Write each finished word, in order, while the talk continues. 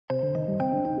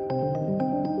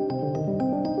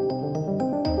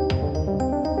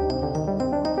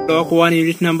Block 1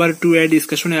 unit number 2 এর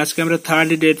ডিসকাশনে আজকে আমরা থার্ড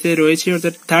ডেতে রয়েছি,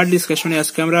 অর্থাৎ থার্ড ডিসকাশনে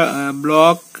আজকে আমরা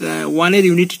ব্লক 1 এর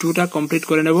ইউনিট 2টা কমপ্লিট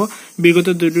করে নেব। বিগত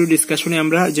দুটো ডিসকাশনে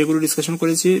আমরা যেগুলো ডিসকাশন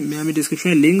করেছি আমি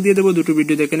ডেসক্রিপশনে লিংক দিয়ে দেবো, দুটো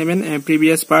ভিডিও দেখে নেবেন।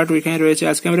 প্রিভিয়াস পার্ট ওইখানে রয়েছে।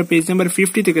 আজকে আমরা পেজ নাম্বার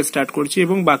 50 থেকে স্টার্ট করছি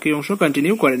এবং বাকি অংশ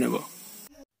কন্টিনিউ করে নেব।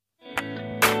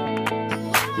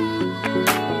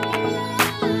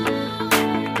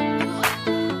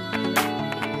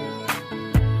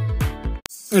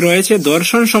 রয়েছে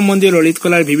দর্শন সম্বন্ধীয় ললিত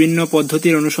কলার বিভিন্ন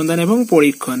পদ্ধতির অনুসন্ধান এবং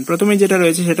পরীক্ষণ। প্রথমে যেটা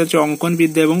রয়েছে সেটা হচ্ছে অঙ্কন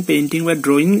বিদ্যা এবং পেইন্টিং বা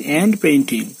ড্রয়িং এন্ড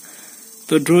পেইন্টিং।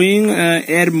 তো ড্রয়িং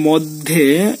এর মধ্যে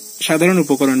সাধারণ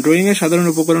উপকরণ, ড্রয়িং এর সাধারণ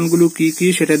উপকরণগুলো কি কি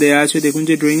সেটা দেয়া আছে। দেখুন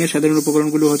যে ড্রয়িং এর সাধারণ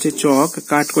উপকরণগুলো হচ্ছে চক,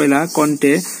 কাঠকয়লা,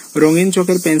 কন্টে, রঙিন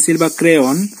চকের পেন্সিল বা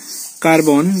ক্রেয়ন,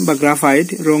 কার্বন বা গ্রাফাইট,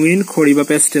 রঙিন খড়ি বা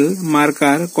পেস্টেল,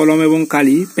 মার্কার, কলম এবং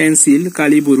কালি, পেন্সিল,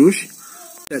 কালি বুরুশ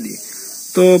ইত্যাদি।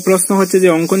 তো প্রশ্ন হচ্ছে যে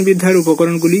অঙ্কন বিদ্যার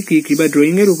উপকরণগুলি কি কি বা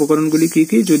ড্রয়িং এর উপকরণগুলি কি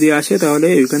কি, যদি আসে তাহলে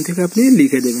ওইখান থেকে আপনি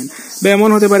লিখে দেবেন। বা এমন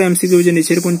হতে পারে MCQ যে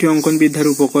নিচের কোনটি অঙ্কন বিদ্যার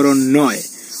উপকরণ নয়,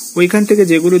 ওইখান থেকে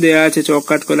যেগুলো দেয়া আছে চক,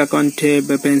 কাঠকয়লা, কণ্ঠে,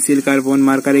 পেন্সিল, কার্বন,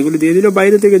 মার্কার এগুলো দিয়ে দিল,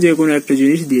 বাইরে থেকে যে কোনো একটা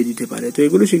জিনিস দিয়ে দিতে পারে। তো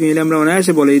এগুলো শিখে নিলে আমরা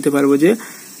অনায়াসে বলে দিতে পারবো যে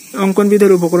অঙ্কন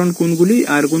বিদ্যার উপকরণ কোনগুলি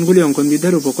আর কোনগুলি অঙ্কন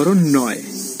বিদ্যার উপকরণ নয়।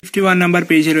 51 নাম্বার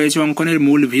পেজে রয়েছে অঙ্কনের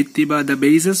মূল ভিত্তি বা the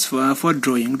basis for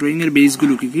drawing. Drawing এর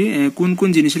বেসগুলো কি কি, কোন কোন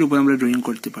জিনিসের উপর আমরা ড্রয়িং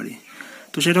করতে পারি।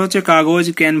 তো সেটা হচ্ছে কাগজ,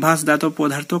 ক্যানভাস, ধাতব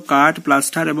পদার্থ, কাঠ,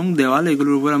 প্লাস্টার এবং দেওয়াল,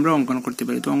 এগুলোর উপর আমরা অঙ্কন করতে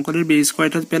পারি। তো অঙ্কনের বেস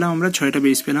কয়টা পেলাম আমরা? 6টা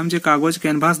বেস পেলাম, যে কাগজ,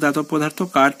 ক্যানভাস, ধাতব পদার্থ,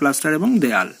 কাঠ, প্লাস্টার এবং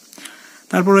দেওয়াল।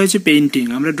 তারপর রয়েছে পেইন্টিং।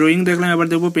 আমরা ড্রয়িং দেখলাম, এবার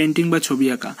দেখবো পেইন্টিং বা ছবি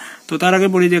আঁকা। তো তার আগে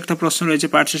বলি যে একটা প্রশ্ন রয়েছে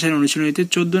পাঠ শেষের অনুশীলনীতে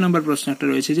 14 নম্বর প্রশ্ন একটা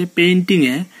রয়েছে যে পেইন্টিং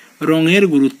এ রঙের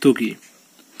গুরুত্ব কি।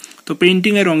 তো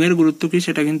পেইন্টিং এ রঙের গুরুত্ব কি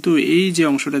সেটা কিন্তু এই যে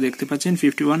অংশটা দেখতে পাচ্ছেন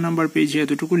 51 নাম্বার পেজে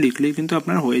এতটুকু লিখলেই কিন্তু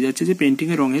আপনার হয়ে যাচ্ছে যে পেইন্টিং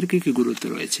এ রঙের কি কি গুরুত্ব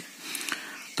রয়েছে।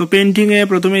 তো পেইন্টিং এ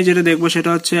প্রথমে যেটা দেখবো সেটা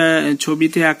হচ্ছে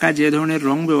ছবিতে আঁকা যে ধরনের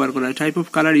রং ব্যবহার করা হয়, type of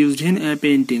colour used in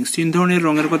painting. 3 ধরনের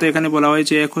রঙের কথা এখানে বলা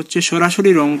হয়েছে। এক হচ্ছে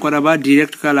সরাসরি রং করা বা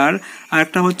ডিরেক্ট কালার, আর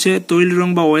একটা হচ্ছে তৈল রং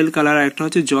বা অয়েল কালার, আর একটা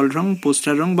হচ্ছে জল রং,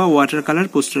 পোস্টার রং বা ওয়াটার কালার,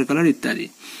 পোস্টার কালার ইত্যাদি।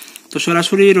 তো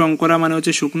সরাসরি রং করা মানে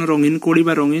হচ্ছে শুকনো রঙিন কড়ি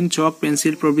বা রঙিন চক,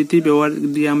 পেন্সিল প্রভৃতি ব্যবহার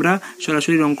দিয়ে আমরা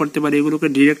সরাসরি রং করতে পারি, এগুলোকে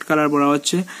ডিরেক্ট কালার বলা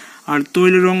হচ্ছে। আর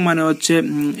তৈল রং মানে হচ্ছে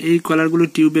এই কালারগুলো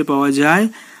টিউবে পাওয়া যায়।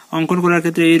 অঙ্কন করার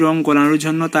ক্ষেত্রে এই রং গলানোর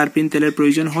জন্য তারপিন তেলের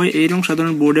প্রয়োজন হয়। এই রং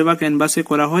সাধারণ বোর্ডে বা ক্যানভাসে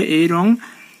করা হয়। এই রং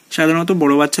সাধারণত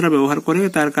বড় বাচ্চারা ব্যবহার করে,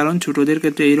 তার কারণ ছোটদের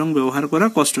ক্ষেত্রে এই রং ব্যবহার করা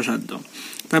কষ্টসাধ্য।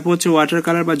 তারপর হচ্ছে ওয়াটার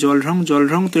কালার বা জল রং। জল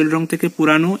রং তৈল রং থেকে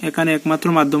পুরানো, এখানে একমাত্র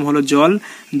মাধ্যম হলো জল।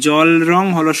 জল রং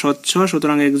হলো স্বচ্ছ,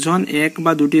 সুতরাং একজন এক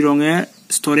বা দুটি রঙে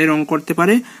স্তরে রং করতে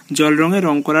পারে। জল রঙে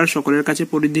রং করার সকলের কাছে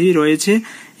পরিধি রয়েছে।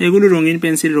 এগুলো রঙিন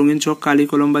পেন্সিল, রঙিন চক, কালি,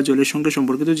 কলম বা জলের সঙ্গে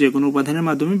সম্পর্কিত যে কোনো উপাদানের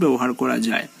মাধ্যমে ব্যবহার করা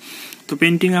যায়। তো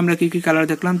পেইন্টিং আমরা কি কি কালার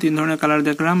দেখলাম? 3 ধরনের কালার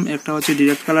দেখলাম, একটা হচ্ছে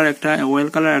ডিরেক্ট কালার, একটা অয়েল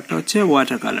কালার, একটা হচ্ছে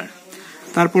ওয়াটার কালার।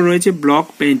 তারপর রয়েছে ব্লক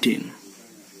পেইন্টিং।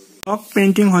 ব্লক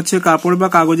পেইন্টিং হচ্ছে কাপড় বা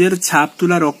কাগজের ছাপ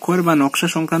তোলার অক্ষর বা নকশা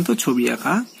সংক্রান্ত ছবি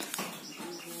আঁকা।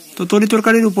 তো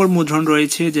তরিতরকারির উপর মুদ্রণ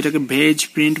রয়েছে, যেটাকে ভেজ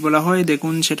প্রিন্ট বলা হয়।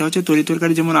 দেখুন সেটা হচ্ছে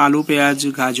তরিতরকারি যেমন আলু, পেঁয়াজ,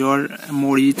 গাজর,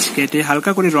 মরিচ কেটে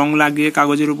হালকা করে রং লাগিয়ে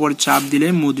কাগজের উপর চাপ দিলে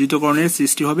মুদ্রিতকরণের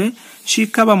সৃষ্টি হবে।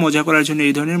 শিক্ষা বা মজা করার জন্য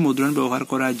এই ধরনের মুদ্রণ ব্যবহার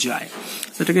করা যায়।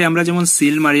 সেটাকে আমরা যেমন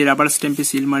সিল মারি, রাবার স্ট্যাম্পে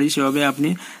সিল মারি, সেভাবে আপনি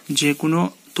যে কোনো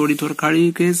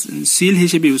তরিতরকারিকে সিল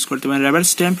হিসেবে ইউজ করতে পারেন, রাবার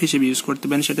স্ট্যাম্প হিসেবে ইউজ করতে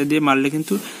পারেন। সেটা দিয়ে মারলে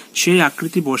কিন্তু সেই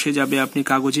আকৃতি বসে যাবে, আপনি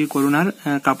কাগজেই করুন আর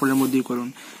কাপড়ের মধ্যেই করুন,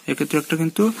 এক্ষেত্রে একটা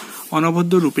কিন্তু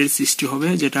অনবদ্য রূপের সৃষ্টি হবে,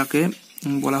 যেটাকে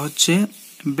বলা হচ্ছে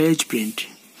বেজ প্রিন্ট।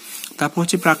 তারপর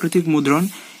হচ্ছে প্রাকৃতিক মুদ্রণ।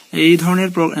 এই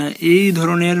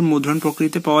ধরনের মুদ্রণ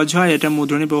প্রকৃতিতে পাওয়া যায়, এটা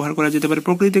মুদ্রণে ব্যবহার করা যেতে পারে।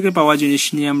 প্রকৃতি থেকে পাওয়া জিনিস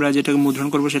নিয়ে আমরা যেটাকে মুদ্রণ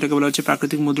করবো সেটাকে বলা হচ্ছে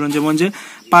প্রাকৃতিক মুদ্রণ। যেমন যে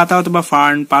পাতা অথবা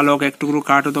ফার্ন, পালক, এক টুকরো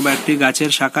কাঠ অথবা একটি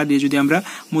গাছের শাখা দিয়ে যদি আমরা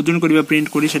মুদ্রণ করি বা প্রিন্ট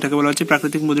করি, সেটাকে বলা হচ্ছে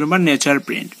প্রাকৃতিক মুদ্রণ বা নেচার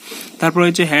প্রিন্ট। তারপর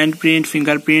হচ্ছে hand print,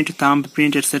 finger print, thumb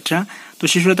print etcetera. তো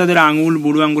শিশুরা তাদের আঙুল,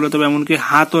 বুড়ো আঙুল অথবা এমনকি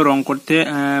হাতও রং করতে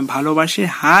ভালোবাসে।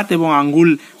 হাত এবং আঙ্গুল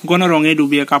ঘন রঙে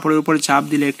ডুবিয়ে কাপড়ের উপর চাপ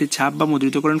দিলে একটি ছাপ বা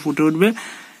মুদ্রিতকরণ ফুটে উঠবে,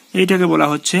 এইটাকে বলা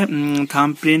হচ্ছে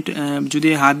থাম্ব প্রিন্ট। যদি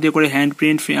হাত দিয়ে করে হ্যান্ড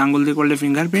প্রিন্ট, আঙ্গুল দিয়ে করলে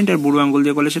ফিঙ্গার প্রিন্ট, আর বুড়ো আঙ্গুল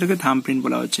দিয়ে করলে সেটাকে থাম্ব প্রিন্ট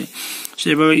বলা হচ্ছে।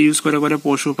 সেভাবে ইউজ করে করে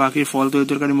পশু, পাখি, ফল,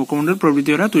 তরিতরকারি, মুখমণ্ডল প্রভৃতি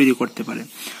ওরা তৈরি করতে পারে।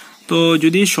 তো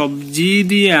যদি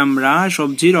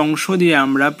সবজির অংশ দিয়ে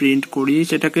আমরা প্রিন্ট করি,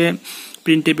 সেটাকে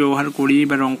প্রিন্টে ব্যবহার করি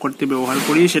বা রং করতে ব্যবহার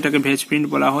করি, সেটাকে ভেজ প্রিন্ট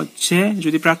বলা হচ্ছে।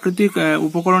 যদি প্রাকৃতিক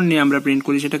উপকরণ নিয়ে আমরা প্রিন্ট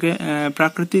করি, সেটাকে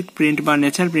প্রাকৃতিক প্রিন্ট বা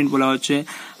নেচার প্রিন্ট বলা হচ্ছে।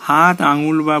 হাত,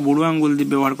 আঙুল বা বুড়ো আঙুল দিয়ে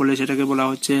ব্যবহার করলে সেটাকে বলা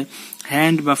হচ্ছে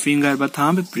হ্যান্ড বা ফিঙ্গার বা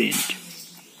থাম্ব প্রিন্ট।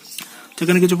 তো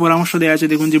এখানে কিছু পরামর্শ দেওয়া আছে।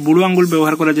 দেখুন যে বুড়ো আঙ্গুল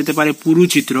ব্যবহার করা যেতে পারে পুরু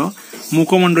চিত্র,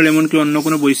 মুখমণ্ডল এমনকি অন্য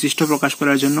কোনো বৈশিষ্ট্য প্রকাশ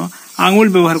করার জন্য। আঙ্গুল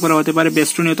ব্যবহার করা হতে পারে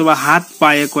বেষ্টনী অথবা হাত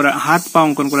পা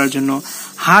অঙ্কন করার জন্য।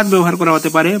 হাত ব্যবহার করা হতে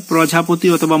পারে প্রজাপতি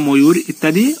অথবা ময়ূর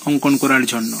ইত্যাদি অঙ্কন করার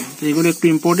জন্য। তো এগুলো একটু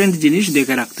ইম্পর্টেন্ট জিনিস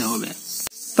দেখে রাখতে হবে।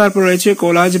 তারপর রয়েছে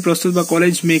কোলাজ প্রস্তুত বা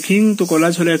কলেজ মেকিং। তো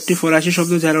কোলাজ হলো একটি ফরাসি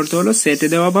শব্দ যার অর্থ হলো সেটে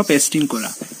দেওয়া বা পেস্টিং করা।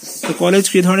 তো কলেজ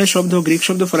কি ধরনের শব্দ? গ্রিক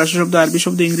শব্দ, ফরাসি শব্দ, আরবি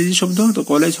শব্দ, ইংরেজি শব্দ। তো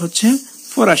কলেজ হচ্ছে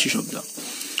ফরাসি শব্দ।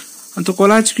 তো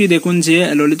কোলাজ কি? দেখুন যে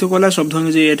ললিত কলা শব্দ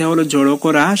অনুযায়ী এটা হলো জড়ো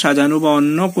করা, সাজানো বা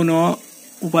অন্য কোনো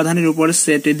উপাদানের উপর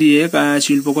সেটে দিয়ে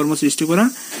শিল্পকর্ম সৃষ্টি করা।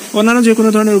 অন্যান্য যে কোনো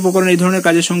ধরনের উপকরণ এই ধরনের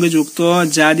কাজের সঙ্গে যুক্ত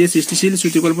যা দিয়ে সৃষ্টিশীল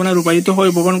স্মৃতিকল্পনা রূপায়িত হয়।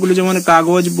 উপকরণগুলি যেমন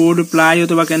কাগজ, বোর্ড, প্লাই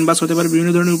অথবা ক্যানভাস হতে পারে।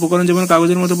 বিভিন্ন ধরনের উপকরণ যেমন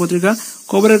কাগজের মতো পত্রিকা,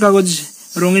 খবরের কাগজ,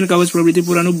 রঙিন কাগজ প্রভৃতি,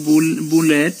 পুরানো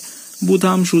বুলেট,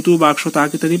 বুতাম, সুতো, বাক্স, তাক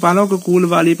ইত্যাদি। পালক, কুল,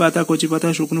 বালি পাতা, কচি পাতা,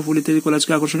 শুকনো ফুল ইত্যাদি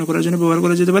কোলাজকে আকর্ষণীয় করার জন্য ব্যবহার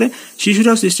করা যেতে পারে।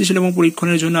 শিশুরাও সৃষ্টিশীল এবং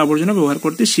পরীক্ষণের জন্য আবর্জনা ব্যবহার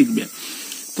করতে শিখবে।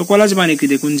 তো কোলাজ মানে কি?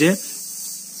 দেখুন যে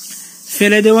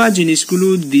ফেলে দেওয়া জিনিসগুলো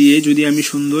দিয়ে যদি আমি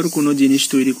সুন্দর কোনো জিনিস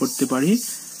তৈরি করতে পারি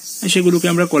সেগুলোকে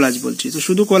আমরা কোলাজ বলছি। তো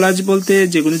শুধু কোলাজ বলতে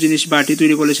যে কোনো জিনিস বাটি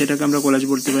তৈরি করলে সেটাকে আমরা কোলাজ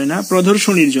বলতে পারি না।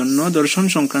 প্রদর্শনীর জন্য দর্শন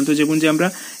সংক্রান্ত যেমন যে আমরা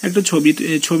একটা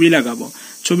ছবি লাগাবো,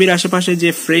 ছবির আশেপাশে যে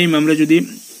ফ্রেম আমরা যদি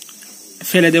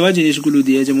ফেলে দেওয়া জিনিসগুলো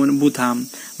দিয়ে যেমন বুতাম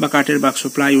বা কাঠের বাক্স,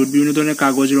 প্লাইউড, বিভিন্ন ধরনের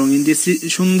কাগজ, রঙিন দিয়ে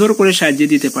সুন্দর করে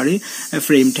সাজিয়ে দিতে পারি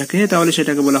ফ্রেমটাকে, তাহলে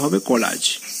সেটাকে বলা হবে কোলাজ।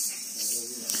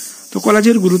 তো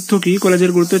কোলাজের গুরুত্ব কি?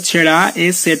 কোলাজের গুরুত্ব ছেঁড়া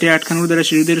সেটে আটকানোর দ্বারা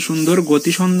শিশুদের সুন্দর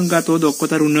গতিসংগত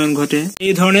দক্ষতার উন্নয়ন ঘটে।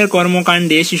 এই ধরনের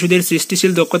কর্মকাণ্ডে শিশুদের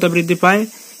সৃষ্টিশীল দক্ষতা বৃদ্ধি পায়।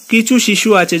 কিছু শিশু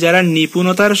আছে যারা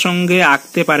নিপুণতার সঙ্গে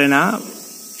আঁকতে পারে না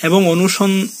এবং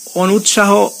অনুৎসাহ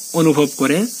অনুভব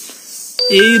করে।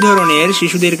 এই ধরনের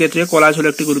শিশুদের ক্ষেত্রে কোলাজ হলো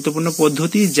একটি গুরুত্বপূর্ণ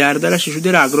পদ্ধতি যার দ্বারা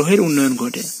শিশুদের আগ্রহের উন্নয়ন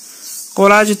ঘটে।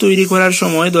 কোলাজ তৈরি করার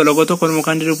সময় দলগত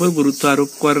কর্মকাণ্ডের উপর গুরুত্ব আরোপ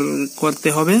করতে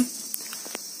হবে।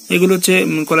 এগুলো হচ্ছে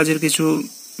কোলাজের কিছু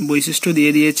বৈশিষ্ট্য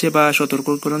দিয়ে দিয়েছে বা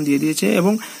সতর্কীকরণ দিয়ে দিয়েছে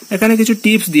এবং এখানে কিছু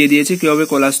টিপস দিয়ে দিয়েছে কিভাবে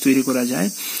কোলাজ তৈরি করা যায়।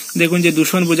 দেখুন যে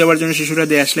দূষণ বোঝাবার জন্য শিশুরা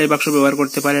দেশলাই বাক্স ব্যবহার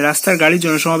করতে পারে। রাস্তার গাড়ি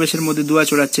জনসমাবেশের মধ্যে ধোঁয়া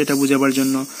ছড়াচ্ছে এটা বোঝাবার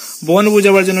জন্য। বন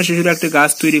বোঝাবার জন্য শিশুরা একটা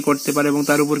গাছ তৈরি করতে পারে এবং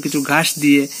তার উপর কিছু ঘাস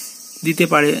দিতে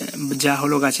পারে যা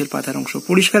হলো গাছের পাতার অংশ।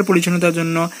 পরিষ্কার পরিচ্ছন্নতার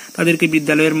জন্য তাদেরকে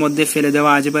বিদ্যালয়ের মধ্যে ফেলে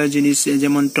দেওয়া আজেবাজে জিনিস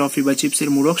যেমন টফি বা চিপসের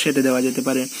মুড়ক সেটে দেওয়া যেতে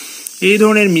পারে। এই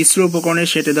ধরনের মিশ্র উপকরণের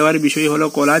সেটে দেওয়ার বিষয় হলো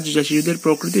কোলাজ, যা শিশুদের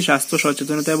প্রকৃতি, স্বাস্থ্য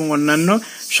সচেতনতা এবং অন্যান্য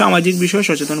সামাজিক বিষয়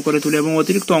সচেতন করে তোলে এবং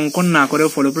অতিরিক্ত অঙ্কন না করেও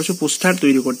ফলপ্রসূ পোস্টার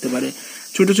তৈরি করতে পারে।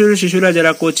 ছোট ছোট শিশুরা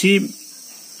যারা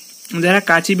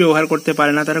কাঁচি ব্যবহার করতে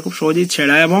পারে না তারা খুব সহজেই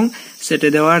ছেঁড়া এবং সেটে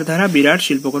দেওয়ার দ্বারা বিরাট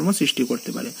শিল্পকর্ম সৃষ্টি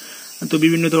করতে পারে। তো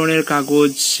বিভিন্ন ধরনের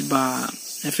কাগজ বা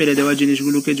ফেলে দেওয়া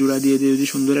জিনিসগুলোকে জোড়া দিয়ে যদি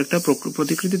সুন্দর একটা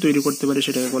প্রতিকৃতি তৈরি করতে পারে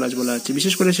সেটাকে কোলাজ বলা হচ্ছে,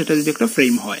 বিশেষ করে সেটা যদি একটা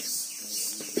ফ্রেম হয়।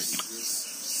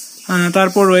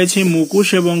 তারপর রয়েছে মুখোশ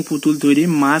এবং পুতুল তৈরি,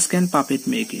 মাস্ক এন্ড পাপেট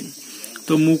মেকিং।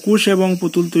 তো মুখোশ এবং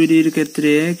পুতুল তৈরির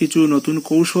ক্ষেত্রে কিছু নতুন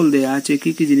কৌশল দেয়া আছে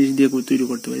কি কি জিনিস দিয়ে তৈরি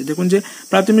করতে পারে। দেখুন যে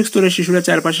প্রাথমিক স্তরের শিশুরা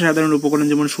চারপাশে সাধারণ উপকরণ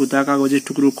যেমন সুতা, কাগজের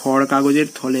টুকরো, খড়, কাগজের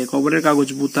থলে, খবরের কাগজ,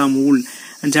 বুতাম, উল,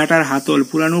 ঝাঁটার হাতল,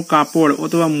 পুরানো কাপড়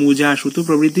অথবা মোজা, সুতো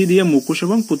প্রভৃতি দিয়ে মুখোশ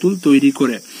এবং পুতুল তৈরি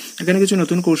করে। এখানে কিছু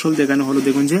নতুন কৌশল দেখানো হলো।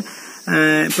 দেখুন যে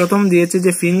প্রথম দিয়েছে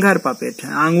যে ফিঙ্গার পাপেট,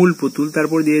 আঙুল পুতুল,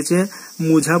 তারপর দিয়েছে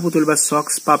মোজা পুতুল বা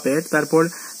সক্স পাপেট, তারপর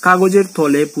কাগজের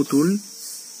থলে পুতুল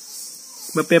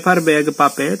বা পেপার ব্যাগ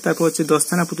পাপেট, তারপর হচ্ছে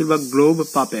দস্তানা পুতুল বা গ্লোব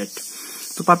পাপেট।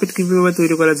 তো পাপেট কিভাবে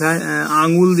তৈরি করা যায়?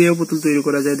 আঙুল দিয়েও পুতুল তৈরি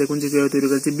করা যায়। দেখুন যে কিভাবে তৈরি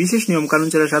করা যায়। বিশেষ নিয়ম কারণ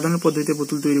ছাড়া সাধারণ পদ্ধতিতে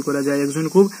পুতুল তৈরি করা যায়। একজন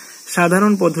খুব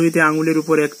সাধারণ পদ্ধতিতে আঙুলের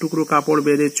উপর এক টুকরো কাপড়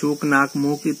বেঁধে চোখ, নাক,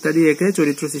 মুখ ইত্যাদি এঁকে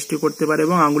চরিত্র সৃষ্টি করতে পারে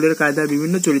এবং আঙুলের কায়দায়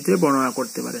বিভিন্ন চরিত্রে বর্ণনা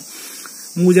করতে পারে।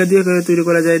 মোজা দিয়ে তৈরি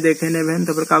করা যায় দেখে নেবেন।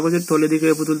 তারপর কাগজের থলে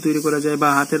দিয়ে পুতুল তৈরি করা যায় বা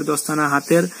হাতের দস্তানা,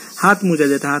 হাত মোজা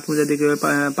যেটা হাত মোজা দিয়ে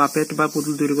পাপেট বা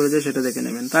পুতুল তৈরি করা যায় সেটা দেখে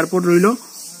নেবেন। তারপর রইল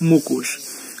মুখোশ।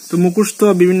 তো মুখোশ তো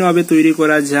বিভিন্ন ভাবে তৈরি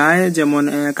করা যায়, যেমন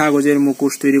কাগজের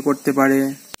মুখোশ তৈরি করতে পারে,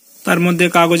 তার মধ্যে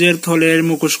কাগজের থলের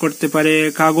মুখোশ করতে পারে,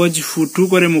 কাগজ ফুটো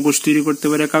করে মুখোশ তৈরি করতে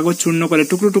পারে, কাগজ চূর্ণ করে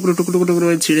টুকরো টুকরো টুকরো টুকরো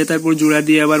করে ছিঁড়ে তারপর জোড়া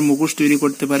দিয়ে আবার মুখোশ তৈরি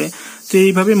করতে পারে। তো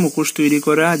এইভাবে মুখোশ তৈরি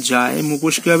করা যায়।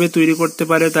 মুখোশ কিভাবে তৈরি করতে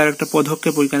পারে তার একটা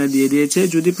পদক্ষেপ ওইখানে দিয়ে দিয়েছে,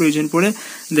 যদি প্রয়োজন পড়ে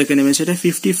দেখে নেবেন, সেটা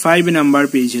 55 নাম্বার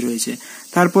পেজে রয়েছে।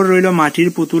 তারপর রইল মাটির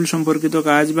পুতুল সম্পর্কিত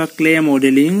কাজ বা ক্লে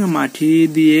মডেলিং, মাটি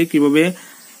দিয়ে কিভাবে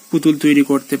পুতুল তৈরি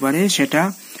করতে পারে সেটা।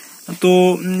 তো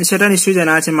সেটা নিশ্চয়ই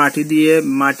জানা আছে,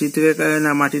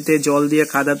 মাটিতে জল দিয়ে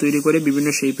কাদা তৈরি করে বিভিন্ন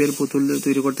শেপের পুতুল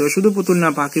তৈরি করতে পারে। শুধু পুতুল না,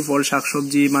 পাখি, ফল,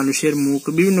 শাকসবজি, মানুষের মুখ,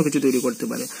 বিভিন্ন কিছু তৈরি করতে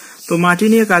পারে। তো মাটি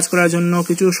নিয়ে কাজ করার জন্য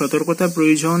কিছু সতর্কতার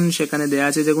প্রয়োজন সেখানে দেয়া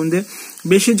আছে। যেমন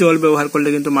বেশি জল ব্যবহার করলে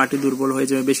কিন্তু মাটি দুর্বল হয়ে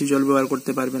যাবে, বেশি জল ব্যবহার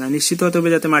করতে পারবে না। নিশ্চিত হতে হবে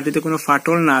যাতে মাটিতে কোনো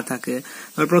ফাটল না থাকে।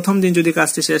 প্রথম দিন যদি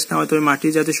কাজটি শেষ না হয় তবে মাটি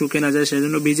যাতে শুকে না যায়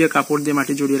সেজন্য ভিজে কাপড় দিয়ে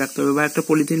মাটি জড়িয়ে রাখতে হবে বা একটা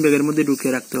পলিথিন ব্যাগের মধ্যে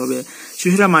ঢুকিয়ে রাখতে হবে।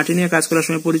 শিশুরা মাটি নিয়ে কাজ করার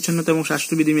সময় পরিচ্ছন্নতা এবং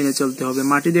স্বাস্থ্যবিধি মেনে চলতে হবে।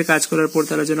 মাটি দিয়ে কাজ করার পর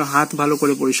তারা যেন হাত ভালো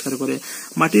করে পরিষ্কার করে।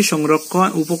 মাটির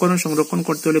উপকরণ সংরক্ষণ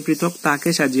করতে হলে পৃথক তাকে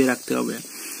সাজিয়ে রাখতে হবে।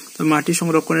 তো মাটি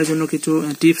সংরক্ষণের জন্য কিছু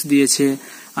টিপস দিয়েছে।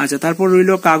 আচ্ছা, তারপর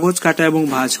রইল কাগজ কাটা এবং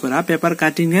ভাঁজ করা, পেপার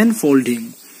কাটিং এন্ড ফোল্ডিং।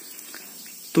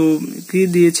 তো কি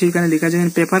দিয়েছে এখানে লেখা আছে,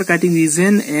 paper cutting is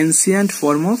an ancient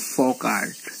form of folk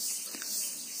art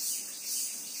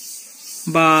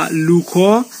বা লুক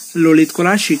ললিত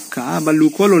কলা শিক্ষা, বা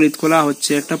লুক ললিত কলা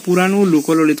হচ্ছে একটা পুরানো লুক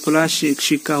ললিত কলা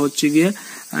শিক্ষা হচ্ছে গিয়ে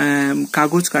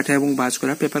কাগজ কাটা এবং ভাঁজ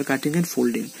করা, পেপার কাটিং এন্ড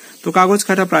ফোল্ডিং। তো কাগজ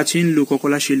কাটা প্রাচীন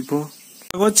লোককলা শিল্প।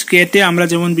 কাগজ কেটে আমরা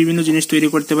যেমন বিভিন্ন জিনিস তৈরি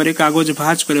করতে পারি, কাগজ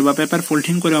ভাঁজ করে বা পেপার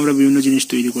ফোল্ডিং করে আমরা বিভিন্ন জিনিস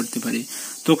তৈরি করতে পারি।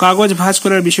 তো কাগজ ভাঁজ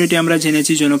করার বিষয়টি আমরা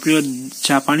জেনেছি জনপ্রিয়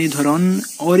জাপানি ধরন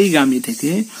অরিগামি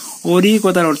থেকে। অরি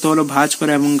কথার অর্থ হলো ভাঁজ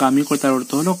করা এবং গামি কথার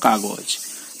অর্থ হলো কাগজ।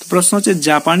 তো প্রশ্ন হচ্ছে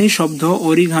জাপানি শব্দ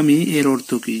অরিগামি এর অর্থ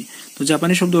কি? তো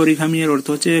জাপানি শব্দ অরিগামি এর অর্থ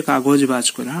হচ্ছে কাগজ ভাঁজ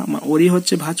করা। অরি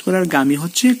হচ্ছে ভাঁজ করা আর গামি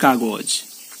হচ্ছে কাগজ।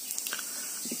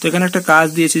 তো এখানে একটা কাজ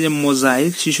দিয়েছে যে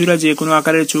মোজাইক। শিশুরা যে কোনো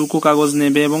আকারের চৌকো কাগজ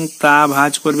নেবে এবং তা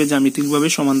ভাঁজ করবে জ্যামিতিকভাবে,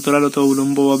 সমান্তরাল অথবা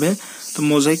উল্লম্বভাবে। তো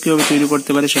মোজাইক কিভাবে তৈরি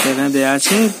করতে পারে সেটা এখানে দেওয়া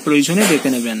আছে, প্রয়োজনে দেখে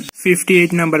নেবেন।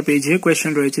 58 নাম্বার পেজে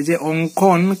কোয়েশ্চেন রয়েছে যে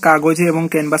অঙ্কন কাগজে এবং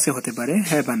ক্যানভাসে হতে পারে,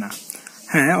 হ্যাঁ বা না?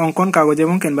 হ্যাঁ, অঙ্কন কাগজে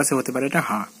এবং ক্যানভাসে হতে পারে, এটা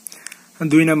হ্যাঁ।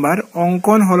 2 নাম্বার,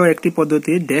 অঙ্কন হলো একটি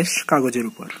পদ্ধতি ড্যাশ কাগজের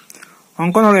উপর।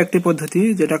 অঙ্কন হলো একটি পদ্ধতি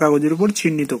যেটা কাগজের উপর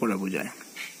চিহ্নিত করা বোঝায়।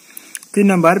 3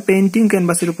 নাম্বার, পেইন্টিং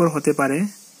ক্যানভাসের উপর হতে পারে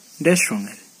ড্যাশ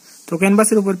রঙের। তো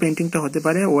ক্যানভাসের উপর পেইন্টিংটা হতে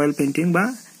পারে অয়েল পেইন্টিং বা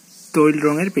তৈল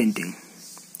রঙের পেইন্টিং।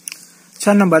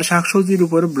 4 নাম্বার, শাকসবজির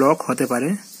উপর ব্লক হতে পারে,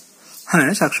 হ্যাঁ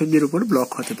শাকসবজির উপর ব্লক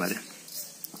হতে পারে।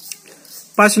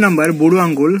 5 নাম্বার, বুড়ো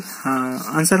আঙ্গুল,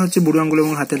 আনসার হচ্ছে বুড়ো আঙ্গুল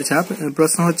এবং হাতের ছাপ।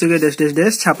 প্রশ্ন হচ্ছে ড্যাশ ড্যাশ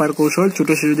ড্যাশ ছাপার কৌশল ছোট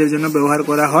শিশুদের জন্য ব্যবহার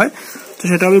করা হয়। তো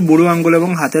সেটা হবে বুড়ো আঙ্গুল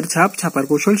এবং হাতের ছাপ ছাপার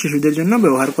কৌশল শিশুদের জন্য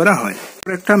ব্যবহার করা হয়।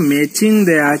 একটা ম্যাচিং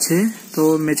দেয়া আছে, তো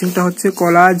ম্যাচিংটা হচ্ছে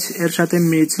কলাজ এর সাথে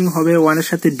ম্যাচিং হবে 1 এর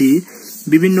সাথে ডি,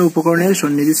 বিভিন্ন উপকরণের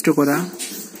সন্নিবিষ্ট করা।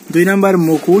 2 নাম্বার,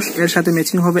 মুখোশ এর সাথে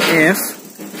ম্যাচিং হবে এফ,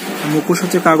 মুখোশ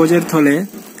হচ্ছে কাগজের থলে।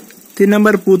 3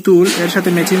 নাম্বার, পুতুল এর সাথে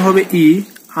ম্যাচিং হবে ই,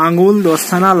 আঙুল,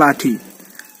 দস্তানা, লাঠি।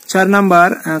 4 নাম্বার,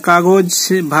 কাগজ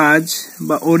ভাঁজ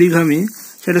বা অরিগামি,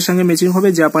 সেটার সঙ্গে ম্যাচিং হবে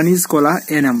জাপানিজ কলা,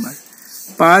 এ নাম্বার।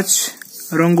 5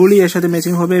 রঙ্গোলি এর সাথে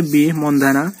ম্যাচিং হবে বি,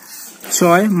 মন্দানা।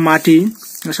 6 মাটি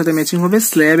এর সাথে ম্যাচিং হবে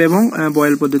স্ল্যাব এবং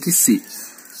বয়েল পদ্ধতি, সি।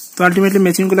 তো আলটিমেটলি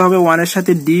ম্যাচিং গুলো হবে 1 এর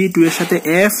সাথে ডি, 2 এর সাথে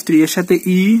এফ, 3 এর সাথে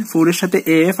ই, 4 এর সাথে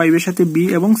এ, 5 এর সাথে বি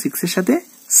এবং 6 এর সাথে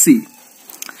সি।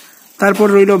 তারপর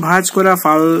রইল ভাঁজ করা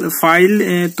ফাইল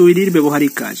তৈরির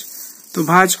ব্যবহারিক কাজ। তো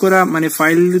ভাঁজ করা মানে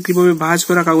ফাইল কিভাবে ভাঁজ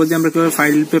করা কাগজ দিয়ে আমরা কিভাবে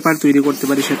ফাইল পেপার তৈরি করতে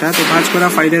পারি সেটা। তো ভাঁজ করা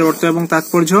ফাইলের অর্থ এবং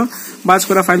তাৎপর্য, ভাঁজ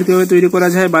করা ফাইল কিভাবে তৈরি করা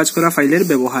যায়, ভাঁজ করা ফাইলের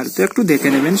ব্যবহার। তো একটু দেখে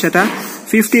নেবেন, সেটা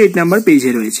 58 নাম্বার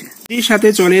পেজে রয়েছে। এর সাথে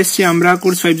চলে এসেছি আমরা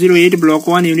কোর্স 508 ব্লক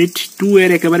 1 ইউনিট 2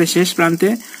 এর একেবারে শেষ প্রান্তে।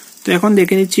 তো এখন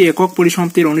দেখে নিচ্ছি একক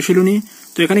পরিসমাপ্তির অনুশীলনী।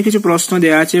 তো এখানে কিছু প্রশ্ন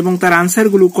দেওয়া আছে এবং তার আনসার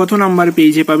গুলো কত নাম্বার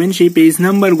পেজে পাবেন সেই পেজ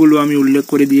নাম্বার গুলো আমি উল্লেখ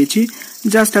করে দিয়েছি,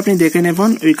 জাস্ট আপনি দেখে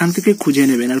নেবেন, ওইখান থেকে খুঁজে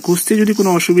নেবেন। আর খুঁজতে যদি কোনো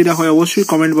অসুবিধা হয় অবশ্যই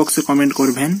কমেন্ট বক্সে কমেন্ট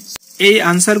করবেন। এই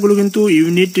আনসার গুলো কিন্তু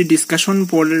ইউনিট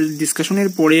ডিসকাশনের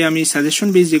পরে আমি সাজেশন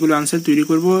বেস যেগুলো আনসার তৈরি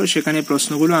করব সেখানে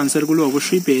প্রশ্নগুলো আনসার গুলো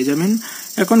অবশ্যই পেয়ে যাবেন।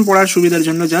 এখন পড়ার সুবিধার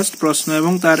জন্য জাস্ট প্রশ্ন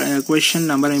এবং তার কোয়েশ্চেন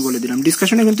নাম্বার আমি বলে দিলাম।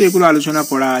 ডিসকাশনে কিন্তু এগুলো আলোচনা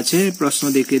পড়া আছে প্রশ্ন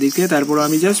দেখে দেখে, তারপর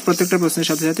আমি জাস্ট প্রত্যেকটা প্রশ্নের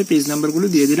সাথে সাথে পেজ নাম্বার গুলো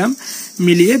দিয়ে দিলাম,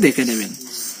 মিলিয়ে দেখে নেবেন।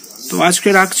 তো আজকে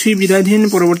রাখছি, বিদায়হীন।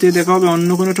 পরবর্তীতে দেখা হবে অন্য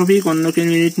কোনো টপিক, অন্য কোনো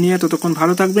ইউনিট নিয়ে। ততক্ষণ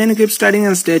ভালো থাকবেন। Keep studying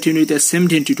and stay tuned with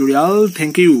SMDN tutorial.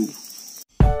 Thank you.